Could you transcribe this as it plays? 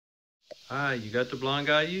Hi, you got the Blind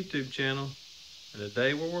Guy YouTube channel. And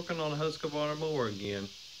today we're working on a Husqvarna mower again.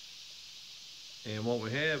 And what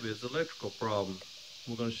we have is electrical problem.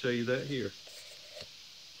 We're going to show you that here.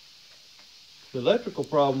 The electrical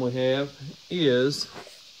problem we have is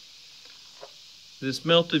this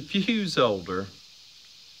melted fuse holder.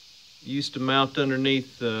 It used to mount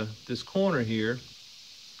underneath this corner here.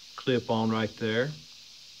 Clip on right there.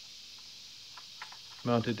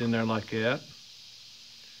 Mounted in there like that.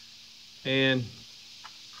 And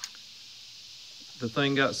the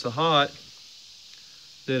thing got so hot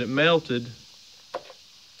that it melted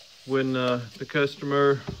when the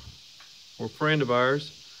customer or friend of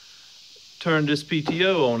ours turned this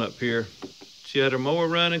PTO on up here. She had her mower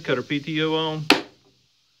running, cut her PTO on,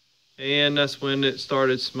 and that's when it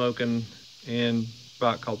started smoking and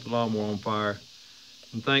about caught the lawnmower on fire.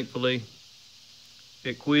 And thankfully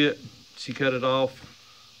it quit. She cut it off.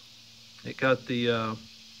 It got the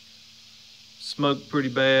smoke pretty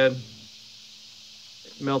bad.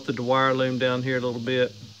 It melted the wire loom down here a little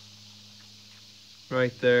bit.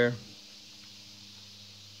 Right there.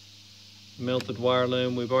 Melted wire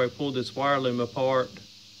loom. We've already pulled this wire loom apart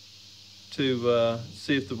to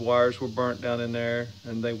see if the wires were burnt down in there,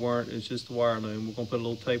 and they weren't. It's just the wire loom. We're going to put a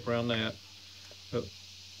little tape around that. But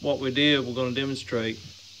what we did, we're going to demonstrate.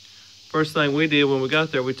 First thing we did when we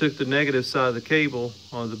got there, we took the negative side of the cable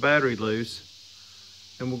on the battery loose,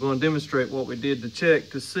 and we're going to demonstrate what we did to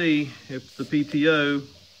check to see if the PTO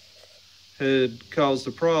had caused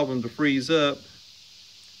the problem to freeze up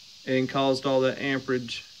and caused all that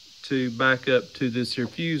amperage to back up to this here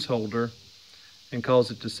fuse holder and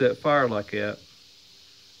cause it to set fire like that.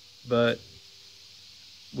 But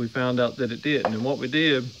we found out that it didn't. And what we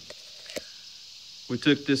did, we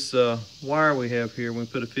took this wire we have here, we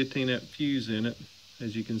put a 15 amp fuse in it,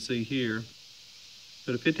 as you can see here.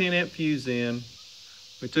 Put a 15 amp fuse in.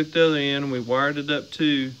 We took the other end and we wired it up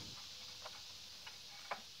to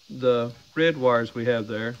the red wires we have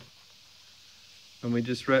there. And we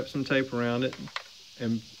just wrapped some tape around it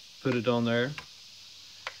and put it on there.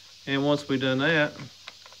 And once we done that,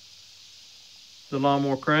 the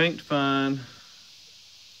lawnmower cranked fine.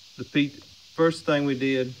 First thing we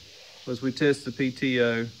did was we tested the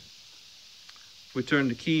PTO. We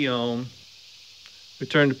turned the key on. We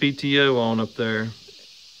turned the PTO on up there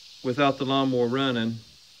without the lawnmower running.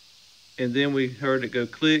 And then we heard it go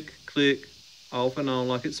click, click, off and on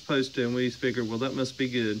like it's supposed to. And we figured, well, that must be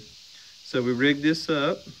good. So we rigged this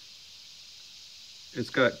up.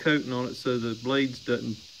 It's got coating on it so the blades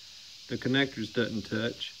the connectors doesn't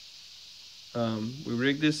touch. We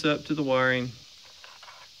rigged this up to the wiring.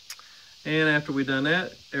 And after we done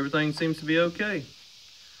that, everything seems to be okay.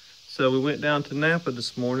 So we went down to Napa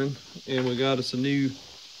this morning and we got us a new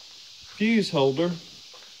fuse holder.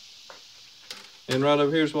 And right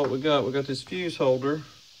over here's what we got. We got this fuse holder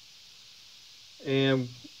and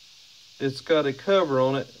it's got a cover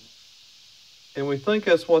on it. And we think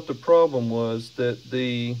that's what the problem was, that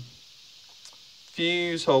the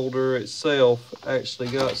fuse holder itself actually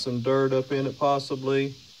got some dirt up in it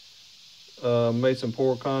possibly. Made some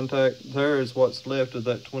poor contact. There is what's left of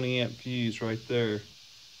that 20 amp fuse right there.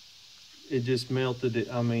 It just melted it.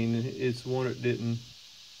 I mean, it's one that didn't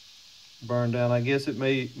burn down. I guess it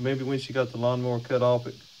maybe when she got the lawnmower cut off,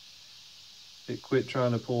 it quit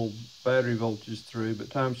trying to pull battery voltage through.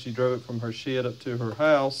 But time she drove it from her shed up to her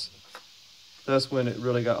house, that's when it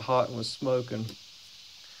really got hot and was smoking.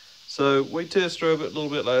 So we test drove it a little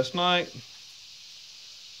bit last night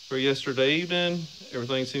for yesterday evening.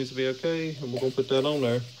 Everything seems to be okay, and we're gonna put that on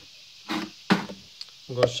there.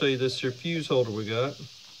 I'm gonna show you this here fuse holder we got.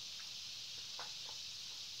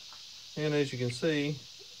 And as you can see,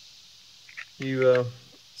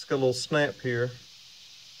 it's got a little snap here.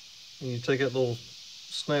 And you take that little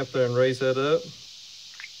snap there and raise that up,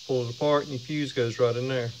 pull it apart, and your fuse goes right in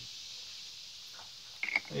there.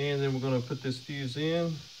 And then we're going to put this fuse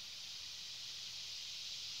in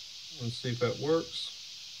and see if that works.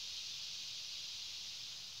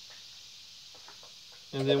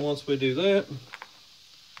 And then once we do that,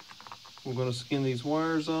 we're going to skin these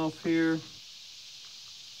wires off here.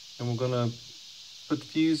 And we're going to put the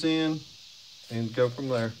fuse in and go from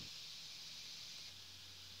there.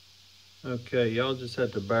 Okay, y'all just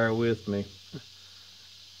have to bear with me.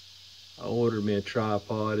 I ordered me a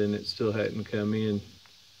tripod and it still hadn't come in.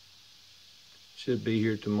 Should be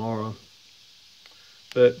here tomorrow.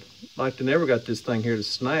 But like they never got this thing here to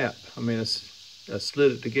snap. I mean, I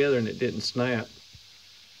slid it together and it didn't snap.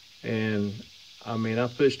 And I mean, I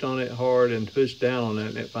pushed on it hard and pushed down on it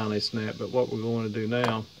and it finally snapped. But what we're going to do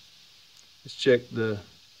now is check the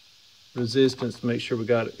resistance to make sure we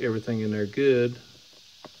got everything in there good.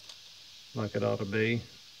 like it ought to be.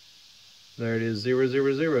 There it is, 0,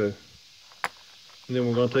 0, 0. And then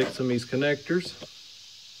we're going to take some of these connectors.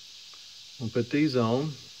 We'll put these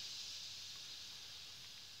on.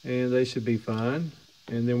 And they should be fine.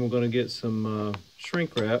 And then we're going to get some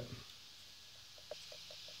shrink wrap.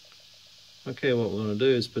 Okay, what we're going to do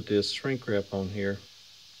is put this shrink wrap on here.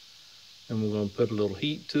 And we're going to put a little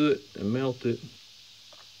heat to it and melt it.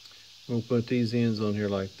 We'll put these ends on here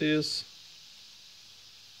like this.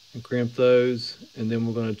 And crimp those. And then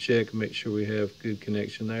we're going to check and make sure we have good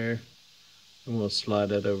connection there. And we'll slide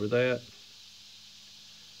that over that.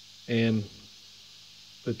 And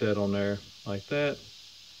put that on there like that.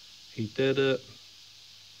 Heat that up.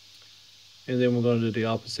 And then we're going to do the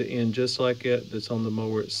opposite end just like that that's on the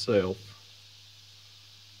mower itself.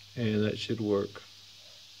 And that should work.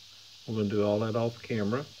 We're going to do all that off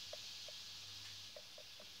camera.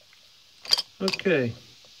 Okay,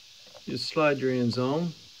 just slide your ends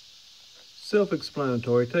on.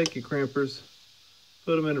 Self-explanatory. Take your crimpers,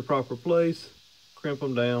 put them in the proper place, crimp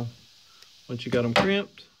them down. Once you got them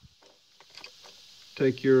crimped,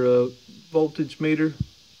 take your voltage meter,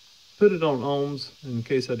 put it on ohms, in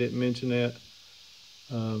case I didn't mention that.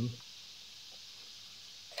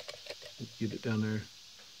 Get it down there.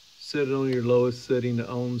 Set it on your lowest setting, the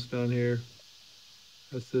ohms down here.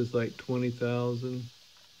 That says like 20,000.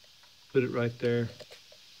 Put it right there.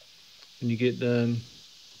 When you get done,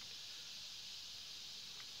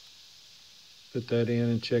 put that in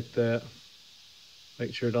and check that.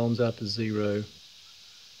 Make sure it ohms out to 0.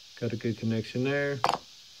 Got a good connection there.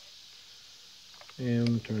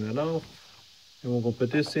 And turn that off. And we're going to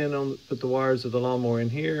put this in, put the wires of the lawnmower in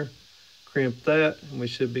here, crimp that, and we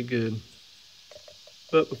should be good.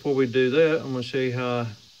 But before we do that, I'm going to show you how I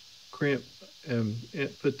crimp and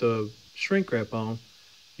put the shrink wrap on.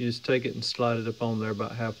 You just take it and slide it up on there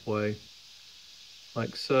about halfway,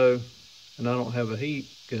 like so. And I don't have a heat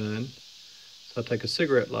gun, so I take a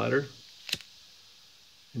cigarette lighter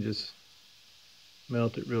and just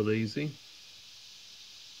melt it real easy.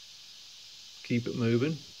 Keep it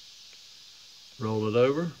moving. Roll it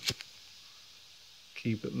over.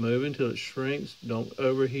 Keep it moving till it shrinks. Don't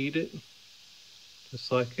overheat it.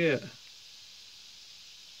 Just like that.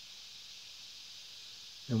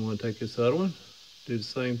 And we're going to take this other one. Do the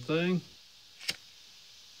same thing.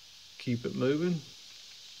 Keep it moving.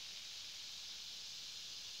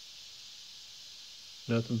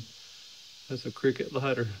 Nothing. That's a cricket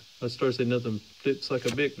lighter. I started saying nothing flips like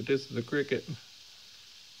a bic, but this is a cricket.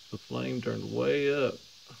 The flame turned way up.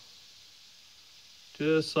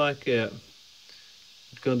 Just like that.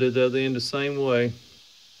 You're going to do the other end the same way.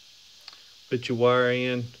 Put your wire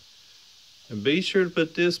in. And be sure to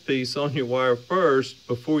put this piece on your wire first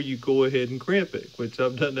before you go ahead and crimp it, which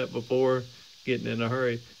I've done that before, getting in a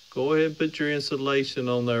hurry. Go ahead and put your insulation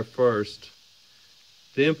on there first.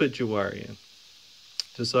 Then put your wire in.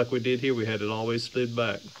 Just like we did here, we had it always slid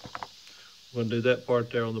back. We're going to do that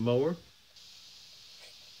part there on the mower.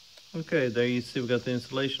 Okay, there you see we got the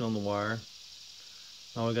insulation on the wire.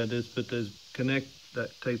 All we got to do is put those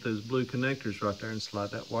take those blue connectors right there and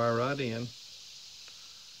slide that wire right in.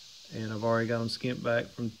 And I've already got them skimped back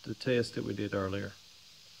from the test that we did earlier.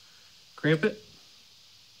 Crimp it,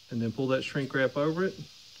 and then pull that shrink wrap over it.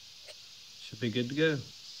 Should be good to go.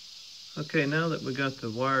 Okay, now that we got the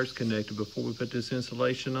wires connected, before we put this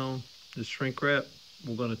insulation on, this shrink wrap,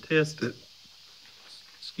 we're going to test it.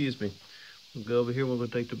 Excuse me. We'll go over here, we're going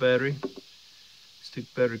to take the battery, stick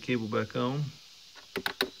the battery cable back on,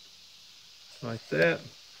 like that.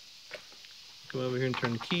 Come over here and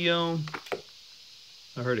turn the key on.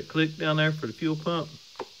 I heard it click down there for the fuel pump.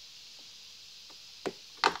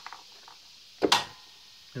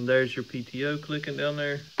 And there's your PTO clicking down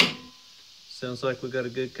there. Sounds like we got a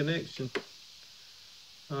good connection.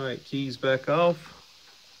 All right, keys back off.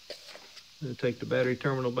 I'm gonna take the battery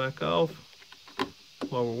terminal back off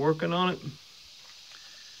while we're working on it.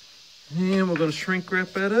 And we're gonna shrink wrap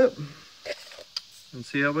that up and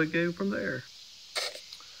see how we go from there.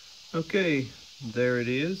 Okay, there it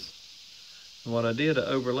is. And what I did, I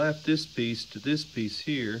overlapped this piece to this piece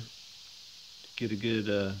here to get a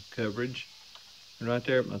good coverage. And right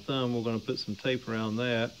there at my thumb, we're going to put some tape around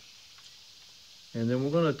that. And then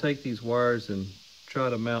we're going to take these wires and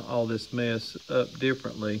try to mount all this mess up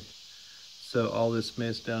differently, so all this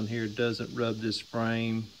mess down here doesn't rub this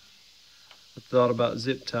frame. I thought about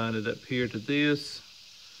zip tying it up here to this.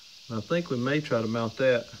 And I think we may try to mount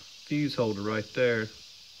that fuse holder right there.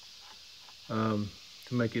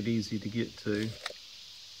 To make it easy to get to.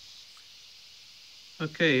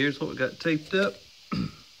 Okay, here's what we got taped up.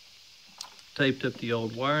 Taped up the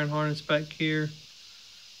old wiring harness back here.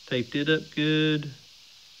 Taped it up good.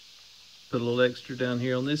 Put a little extra down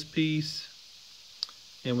here on this piece.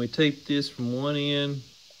 And we taped this from one end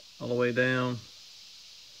all the way down.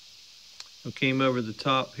 We came over the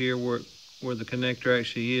top here where the connector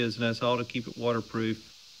actually is, and that's all to keep it waterproof.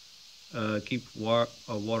 Keep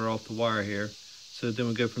water off the wire here. So then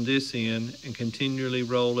we go from this end and continually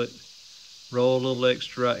roll it. Roll a little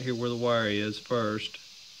extra right here where the wire is first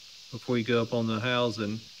before you go up on the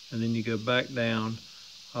housing, and then you go back down,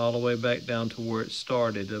 all the way back down to where it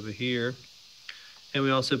started over here. And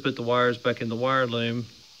we also put the wires back in the wire loom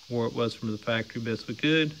where it was from the factory best we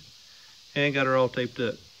could, and got her all taped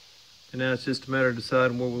up. And now it's just a matter of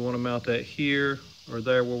deciding where we want to mount that, here or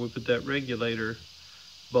there where we put that regulator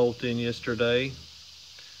bolt in yesterday,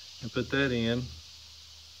 and put that in.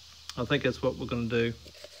 I think that's what we're going to do.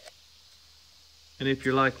 And if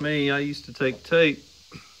you're like me, I used to take tape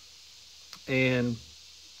and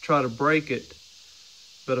try to break it,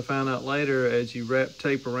 but I found out later as you wrap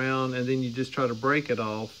tape around and then you just try to break it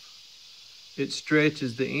off, it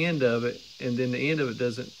stretches the end of it, and then the end of it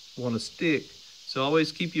doesn't want to stick. So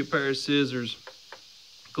always keep your pair of scissors.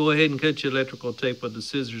 Go ahead and cut your electrical tape with the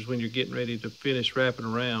scissors when you're getting ready to finish wrapping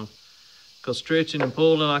around. Because stretching and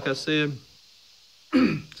pulling, like I said,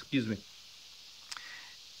 excuse me,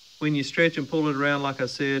 when you stretch and pull it around, like I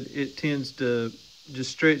said, it tends to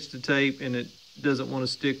just stretch the tape and it doesn't want to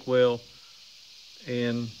stick well.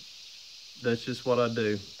 And that's just what I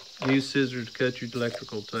do. Use scissors to cut your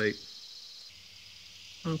electrical tape.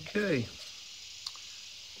 Okay.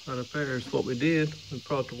 Right up there is what we did. We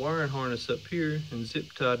brought the wiring harness up here and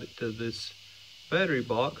zip tied it to this battery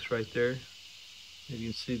box right there. You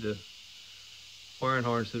can see the wiring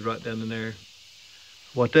harness is right down in there.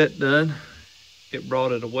 What that done, it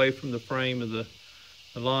brought it away from the frame of the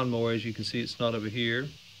lawnmower. As you can see, it's not over here.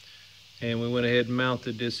 And we went ahead and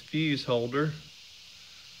mounted this fuse holder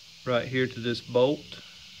right here to this bolt.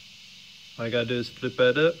 All I gotta do is flip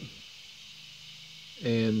that up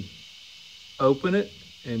and open it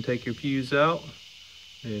and take your fuse out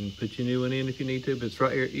and put your new one in if you need to, but it's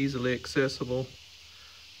right here, easily accessible.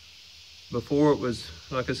 Before it was,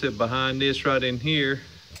 like I said, behind this right in here.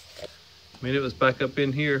 I mean, it was back up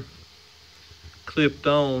in here, clipped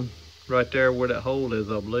on right there where that hole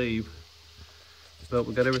is, I believe. But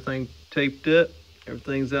we got everything taped up,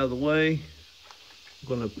 everything's out of the way. I'm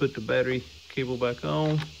gonna put the battery cable back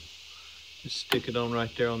on. Just stick it on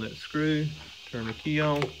right there on that screw, turn the key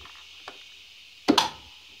on.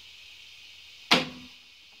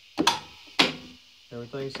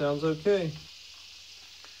 Everything sounds okay.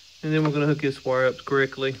 And then we're going to hook this wire up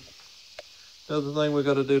correctly. The other thing we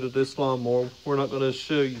got to do to this lawnmower, we're not going to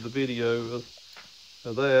show you the video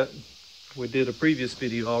of that. We did a previous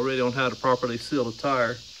video already on how to properly seal a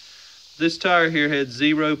tire. This tire here had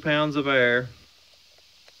 0 pounds of air,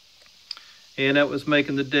 and that was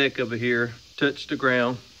making the deck over here touch the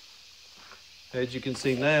ground. As you can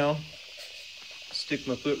see now, stick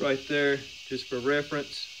my foot right there just for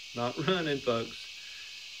reference, not running, folks.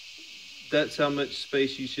 That's how much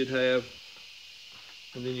space you should have.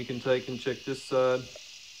 And then you can take and check this side.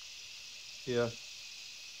 Yeah,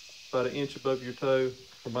 about 1 inch above your toe,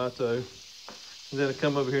 for my toe. And then I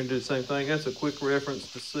come over here and do the same thing. That's a quick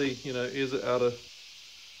reference to see, you know, is it out of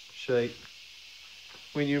shape.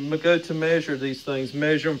 When you go to measure these things,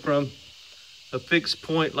 measure them from a fixed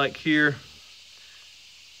point like here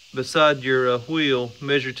beside your wheel.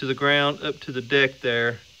 Measure to the ground up to the deck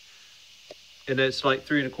there. And that's like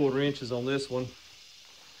 3 1/4 inches on this one.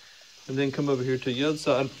 And then come over here to the other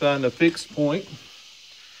side, find a fixed point,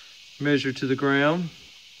 measure to the ground,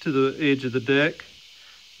 to the edge of the deck.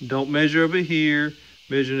 Don't measure over here,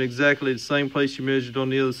 measure in exactly the same place you measured on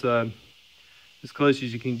the other side, as close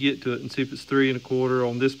as you can get to it, and see if it's 3 1/4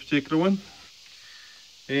 on this particular one.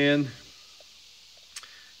 And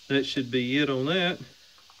that should be it on that.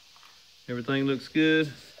 Everything looks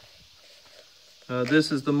good.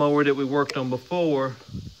 This is the mower that we worked on before,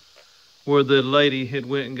 where the lady had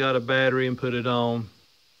went and got a battery and put it on.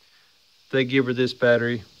 They give her this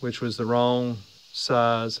battery, which was the wrong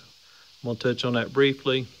size. I'm gonna touch on that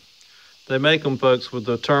briefly. They make them, folks, with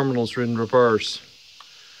the terminals in reverse.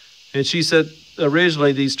 And she said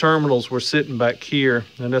originally these terminals were sitting back here,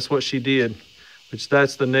 and that's what she did, which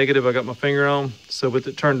that's the negative I got my finger on. So with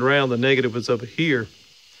it turned around, the negative was over here.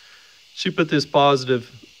 She put this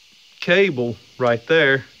positive cable right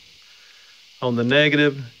there on the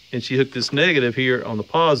negative, and she hooked this negative here on the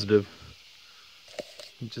positive.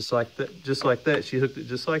 Just like that, she hooked it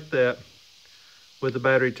just like that with the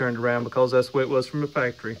battery turned around, because that's the way it was from the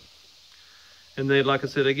factory. And they, like I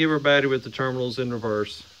said, they give her a battery with the terminals in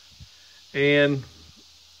reverse. And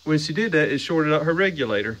when she did that, it shorted out her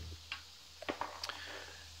regulator.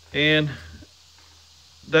 And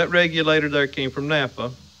that regulator there came from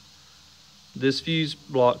Napa. This fuse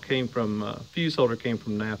block came from, fuse holder came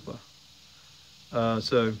from Napa.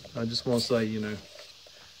 So I just want to say, you know,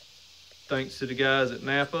 thanks to the guys at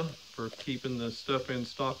Napa for keeping the stuff in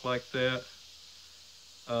stock like that.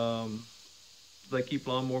 They keep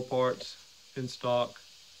lawnmower parts in stock.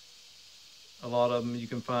 A lot of them you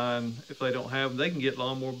can find, if they don't have them, they can get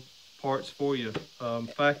lawnmower parts for you. In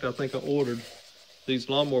fact, I think I ordered these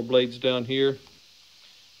lawnmower blades down here.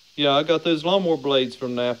 Yeah, I got those lawnmower blades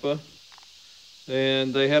from Napa,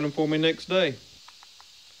 and they had them for me next day.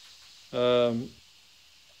 So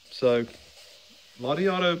a lot of the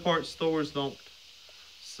auto parts stores don't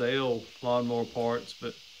sell lawnmower parts,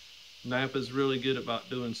 but Napa's really good about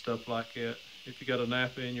doing stuff like that. If you got a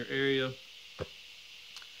Napa in your area,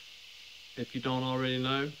 if you don't already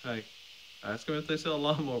know, hey, ask them if they sell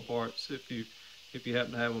lawnmower parts if you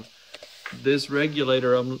happen to have them. This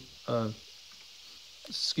regulator,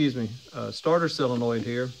 starter solenoid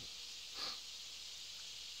here,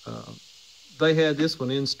 they had this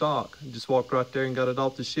one in stock. I just walked right there and got it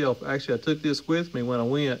off the shelf. Actually, I took this with me when I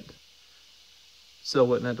went, so I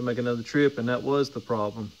wouldn't have to make another trip, and that was the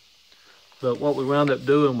problem. But what we wound up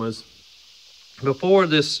doing was, before,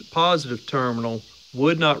 this positive terminal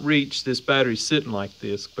would not reach this battery sitting like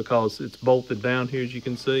this because it's bolted down here, as you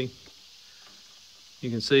can see. You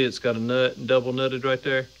can see it's got a nut and double nutted right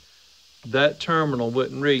there. That terminal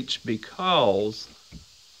wouldn't reach because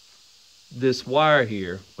this wire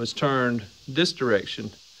here was turned this direction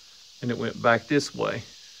and it went back this way.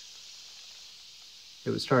 It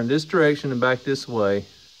was turned this direction and back this way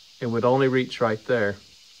and would only reach right there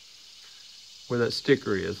where that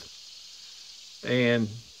sticker is. And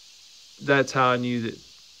that's how I knew that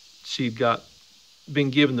she'd been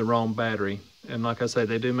given the wrong battery. And like I say,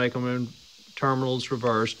 they do make them in terminals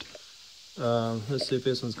reversed. Let's see if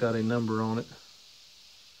this one's got a number on it.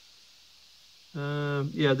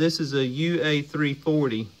 Yeah, this is a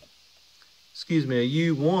UA340. Excuse me,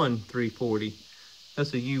 a U1 340.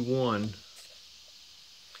 That's a U1.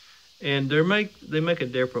 And they make a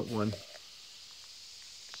different one.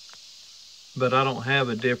 But I don't have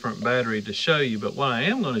a different battery to show you. But what I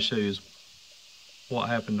am going to show you is what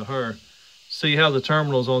happened to her. See how the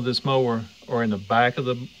terminals on this mower are in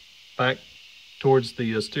the back towards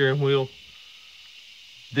the steering wheel?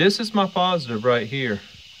 This is my positive right here.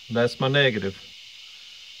 That's my negative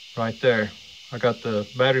right there. I got the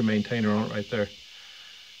battery maintainer on it right there.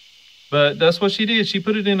 But that's what she did. She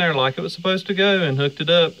put it in there like it was supposed to go and hooked it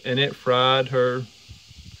up, and it fried her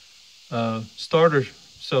starter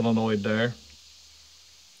solenoid there.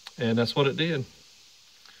 And that's what it did.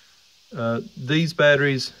 These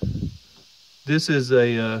batteries, this is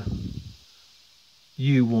a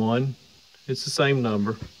U1. It's the same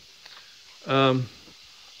number.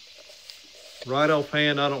 Right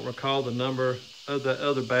offhand, I don't recall the number of the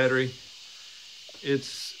other battery.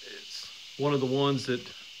 It's one of the ones that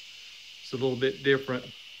it's a little bit different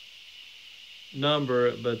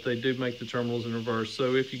number, but they do make the terminals in reverse.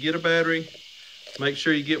 So if you get a battery, make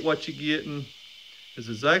sure you get what you're getting is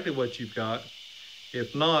exactly what you've got.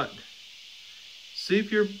 If not, see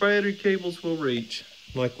if your battery cables will reach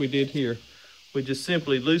like we did here. We just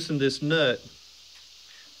simply loosened this nut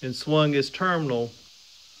and swung this terminal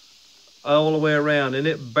all the way around, and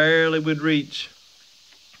it barely would reach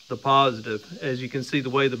the positive. As you can see,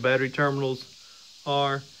 the way the battery terminals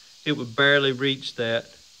are, it would barely reach that,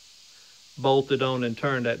 bolted on and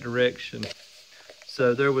turned that direction.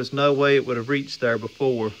 So there was no way it would have reached there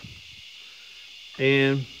before.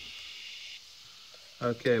 And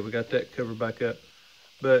okay, we got that covered back up.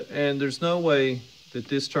 And there's no way that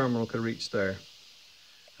this terminal could reach there.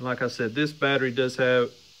 And like I said, this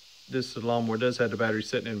lawnmower does have the battery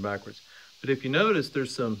sitting in backwards. But if you notice,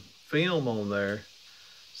 there's some film on there,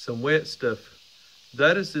 some wet stuff.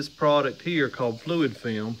 That is this product here called fluid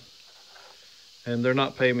film. And they're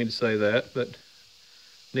not paying me to say that, but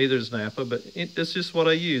neither is Napa, but it's just what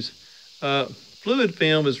I use. Fluid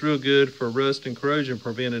film is real good for rust and corrosion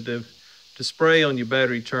preventative to spray on your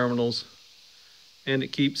battery terminals, and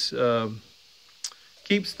it keeps the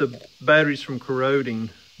batteries from corroding.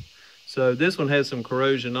 So this one has some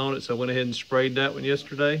corrosion on it, so I went ahead and sprayed that one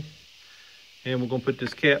yesterday. And we're going to put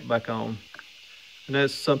this cap back on. And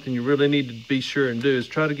that's something you really need to be sure and do, is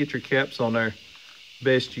try to get your caps on there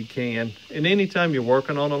best you can. And anytime you're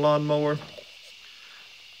working on a lawnmower,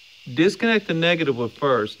 disconnect the negative one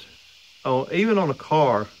first, even on a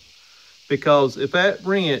car, because if that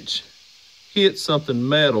wrench hits something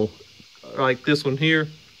metal, like this one here.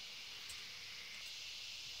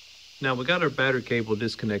 Now we got our battery cable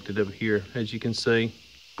disconnected over here, as you can see.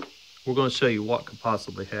 we're going to show you what could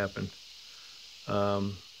possibly happen.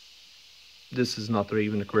 This is not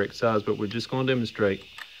even the correct size, but we're just going to demonstrate.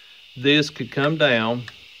 This could come down,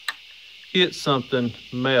 hit something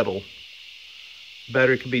metal.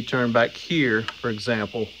 Battery could be turned back here, for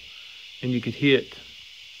example, and you could hit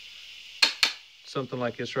something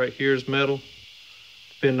like this right here is metal,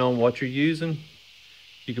 depending on what you're using.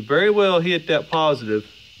 You could very well hit that positive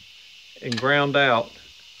and ground out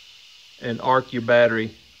and arc your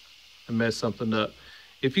battery and mess something up.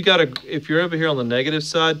 If you're over here on the negative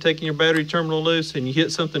side taking your battery terminal loose and you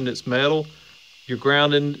hit something that's metal, you're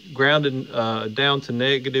grounding down to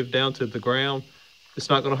negative, down to the ground, it's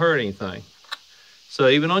not going to hurt anything. So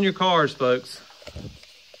even on your cars, folks,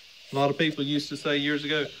 a lot of people used to say years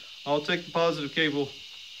ago, I'll take the positive cable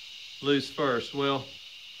loose first. Well,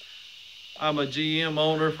 I'm a GM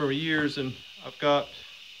owner for years, and I've got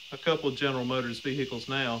a couple of General Motors vehicles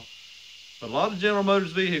now. But a lot of General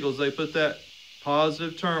Motors vehicles, they put that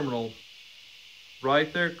positive terminal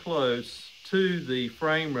right there close to the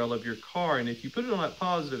frame rail of your car. And if you put it on that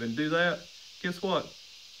positive and do that, guess what?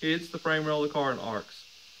 It hits the frame rail of the car and arcs.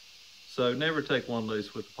 So never take one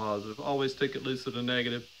loose with the positive. Always take it loose with the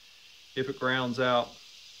negative. If it grounds out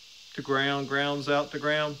to ground, grounds out to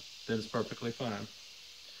ground, then it's perfectly fine.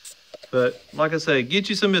 But like I say, get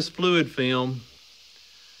you some of this fluid film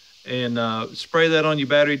and spray that on your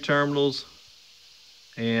battery terminals,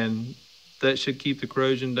 and that should keep the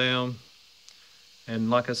corrosion down. And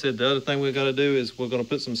like I said, the other thing we've got to do is we're going to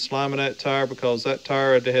put some slime in that tire, because that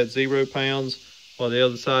tire had 0 pounds while the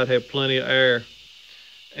other side had plenty of air.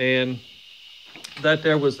 And that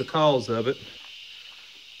there was the cause of it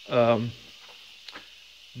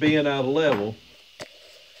being out of level.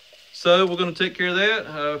 So we're going to take care of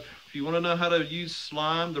that. If you want to know how to use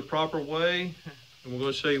slime the proper way, and we're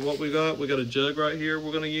going to show you what we got. We got a jug right here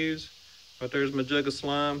we're going to use. Right there's my jug of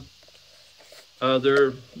slime.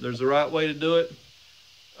 There's the right way to do it.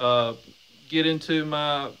 Get into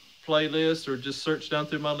my playlist or just search down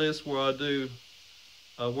through my list where I do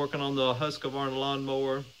working on the Husqvarna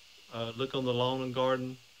lawnmower. Look on the lawn and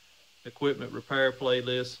garden equipment repair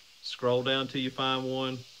playlist. Scroll down till you find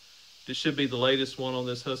one. This should be the latest one on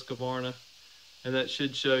this Husqvarna, and that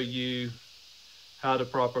should show you how to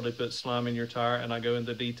properly put slime in your tire, and I go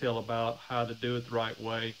into detail about how to do it the right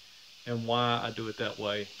way and why I do it that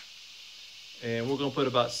way. And we're going to put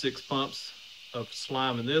about 6 pumps of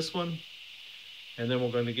slime in this one, and then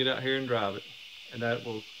we're going to get out here and drive it, and that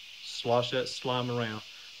will slosh that slime around.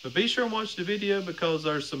 But be sure and watch the video, because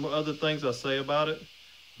there's some other things I say about it.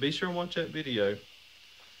 Be sure and watch that video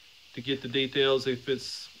to get the details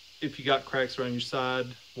if you got cracks around your side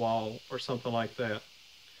wall or something like that.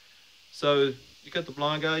 So you got the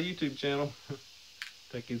Blind Guy YouTube channel.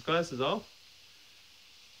 Take his glasses off.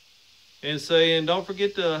 And saying, don't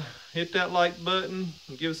forget to hit that like button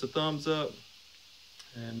and give us a thumbs up.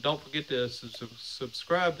 And don't forget to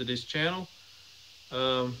subscribe to this channel.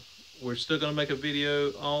 We're still going to make a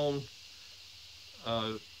video on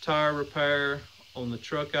tire repair on the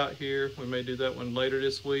truck out here. We may do that one later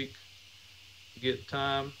this week. Get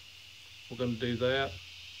time. We're going to do that.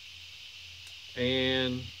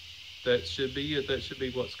 And that should be it. That should be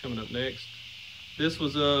what's coming up next. This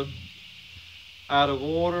was out of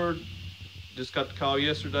order. Just got the call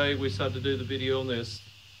yesterday. We decided to do the video on this.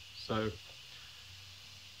 So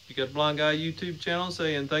you got the Blind Guy YouTube channel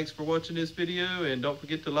saying thanks for watching this video, and don't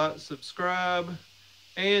forget to like, subscribe,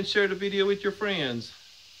 and share the video with your friends.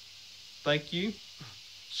 Thank you.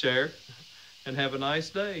 Share, and have a nice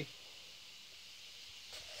day.